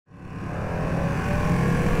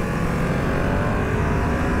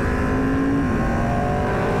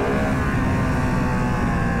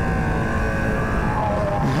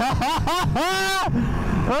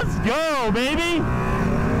Let's go, baby.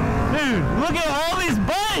 Dude, look at all these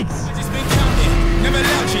bikes. I just been counting, never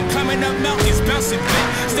lounging, climbing up mountains, bouncing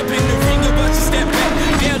back. Step in the ring, about to step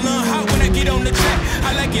back. Hell on hot when I get on the track.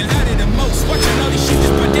 I like it louder than most. Watching all these shit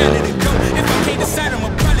just put down to the go. If I can't decide,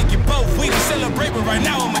 I'ma probably get both. We can celebrate, but right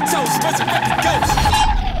now I'm a toast. Resurrect the ghost.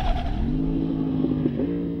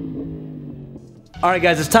 Alright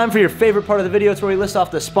guys, it's time for your favorite part of the video. It's where we list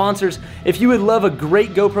off the sponsors. If you would love a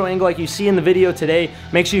great GoPro angle like you see in the video today,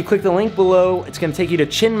 make sure you click the link below. It's going to take you to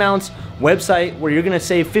Chin Mount's website where you're going to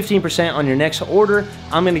save 15% on your next order.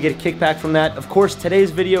 I'm going to get a kickback from that. Of course,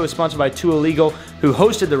 today's video is sponsored by Two Illegal, who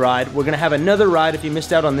hosted the ride. We're going to have another ride if you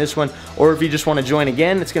missed out on this one, or if you just want to join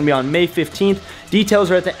again. It's going to be on May 15th.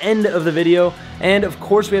 Details are at the end of the video. And of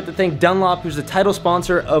course, we have to thank Dunlop, who's the title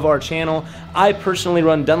sponsor of our channel. I personally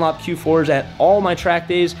run Dunlop Q4s at all my track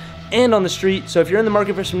days and on the street. So if you're in the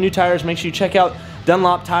market for some new tires, make sure you check out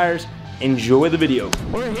Dunlop Tires. Enjoy the video.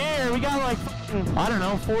 We're here. We got like, I don't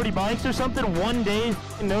know, 40 bikes or something. 1 day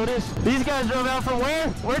notice. These guys drove out from where?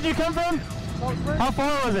 Where'd you come from? How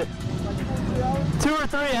far was it? Like 2 or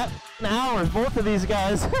 3 hours, both of these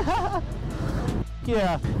guys.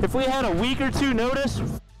 Yeah, if we had a week or 2 notice,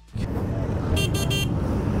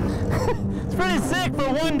 it's pretty sick for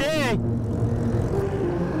 1 day.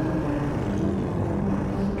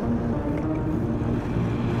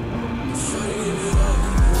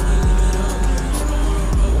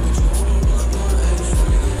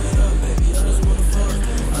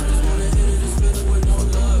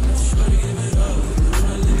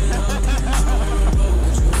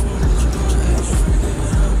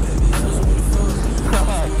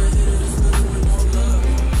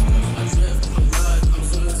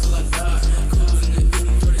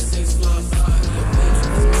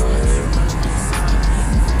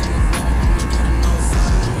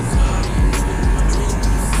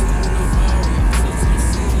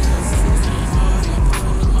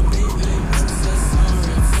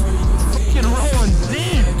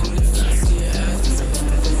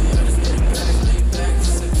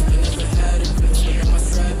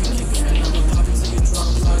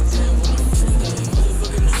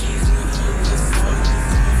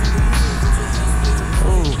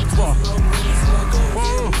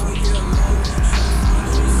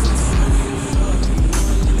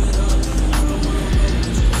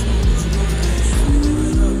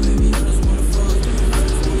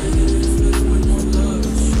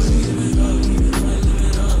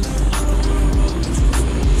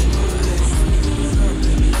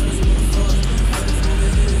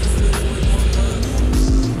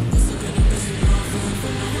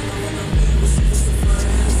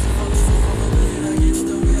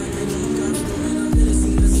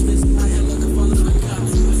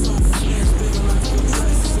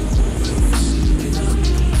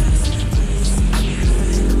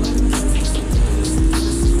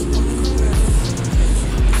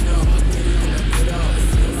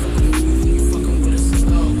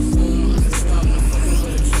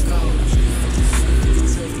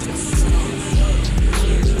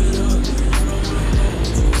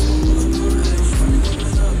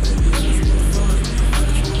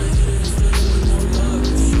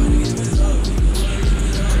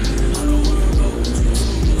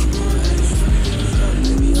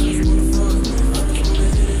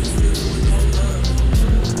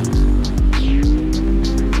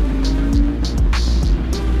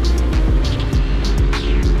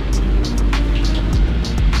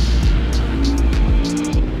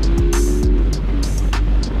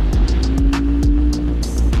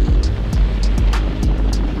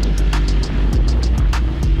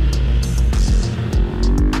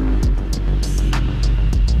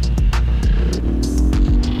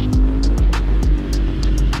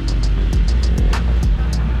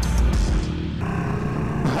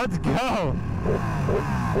 Let's go.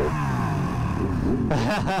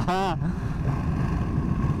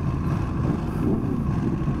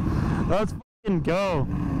 Let's fucking go.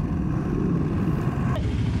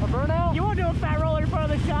 A burnout? You want to do a fat roller in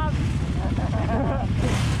front of the shop?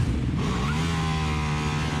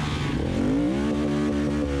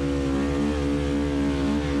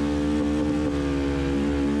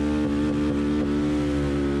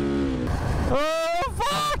 Oh,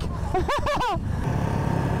 fuck!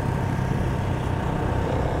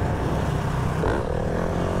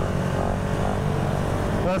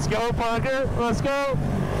 Let's go, Parker. Let's go.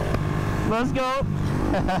 Let's go.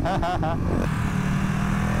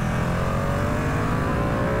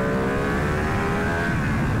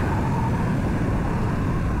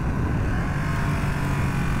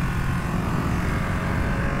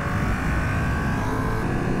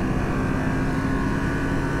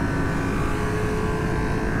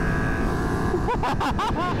 Slow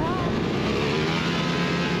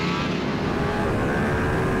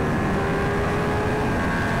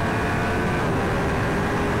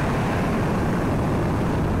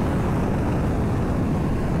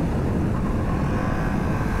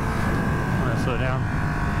down.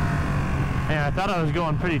 Man, I thought I was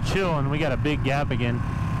going pretty chill and we got a big gap again.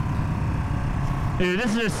 Dude,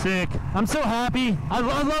 this is just sick. I'm so happy. I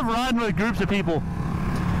love riding with groups of people.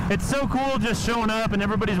 It's so cool just showing up and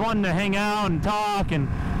everybody's wanting to hang out and talk. And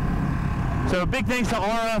so big thanks to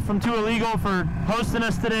Aura from Too Illegal for hosting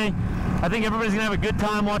us today. I think everybody's gonna have a good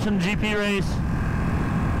time watching the GP race.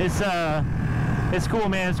 It's cool,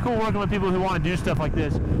 man. It's cool working with people who want to do stuff like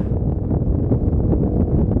this.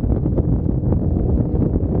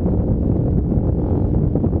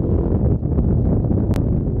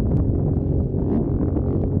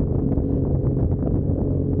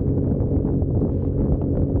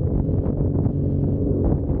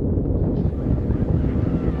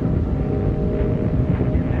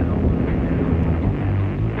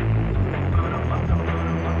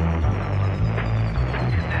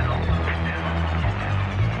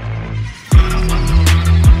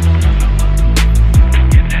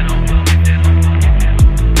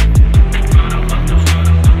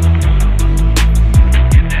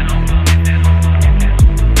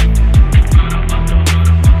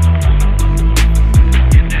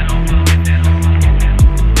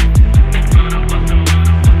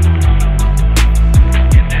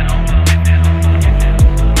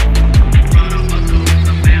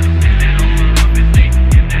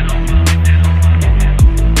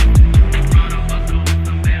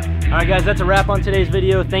 Guys, that's a wrap on today's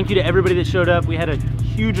video. Thank you to everybody that showed up. We had a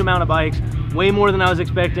huge amount of bikes, way more than I was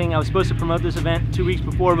expecting. I was supposed to promote this event 2 weeks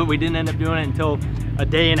before, but we didn't end up doing it until a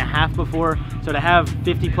day and a half before. So to have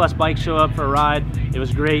 50+ bikes show up for a ride, it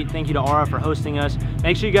was great. Thank you to Aura for hosting us.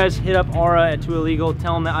 Make sure you guys hit up Aura at Too Illegal.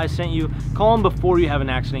 Tell them that I sent you. Call them before you have an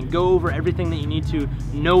accident. Go over everything that you need to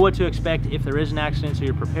know what to expect if there is an accident, so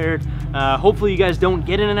you're prepared. Hopefully you guys don't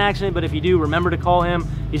get in an accident, but if you do, remember to call him.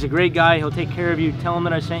 He's a great guy. He'll take care of you. Tell him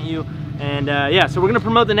that I sent you. And yeah, so we're gonna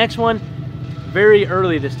promote the next one very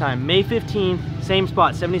early this time, May 15th, same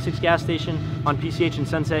spot, 76 gas station on PCH and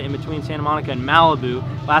Sunset in between Santa Monica and Malibu.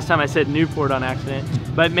 Last time I said Newport on accident,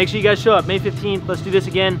 but make sure you guys show up, May 15th. Let's do this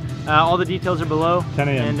again. All the details are below. 10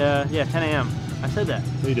 a.m. And yeah, 10 a.m. I said that.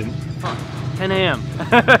 No, you didn't. Huh. 10 a.m.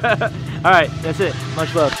 All right, that's it.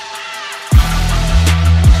 Much love.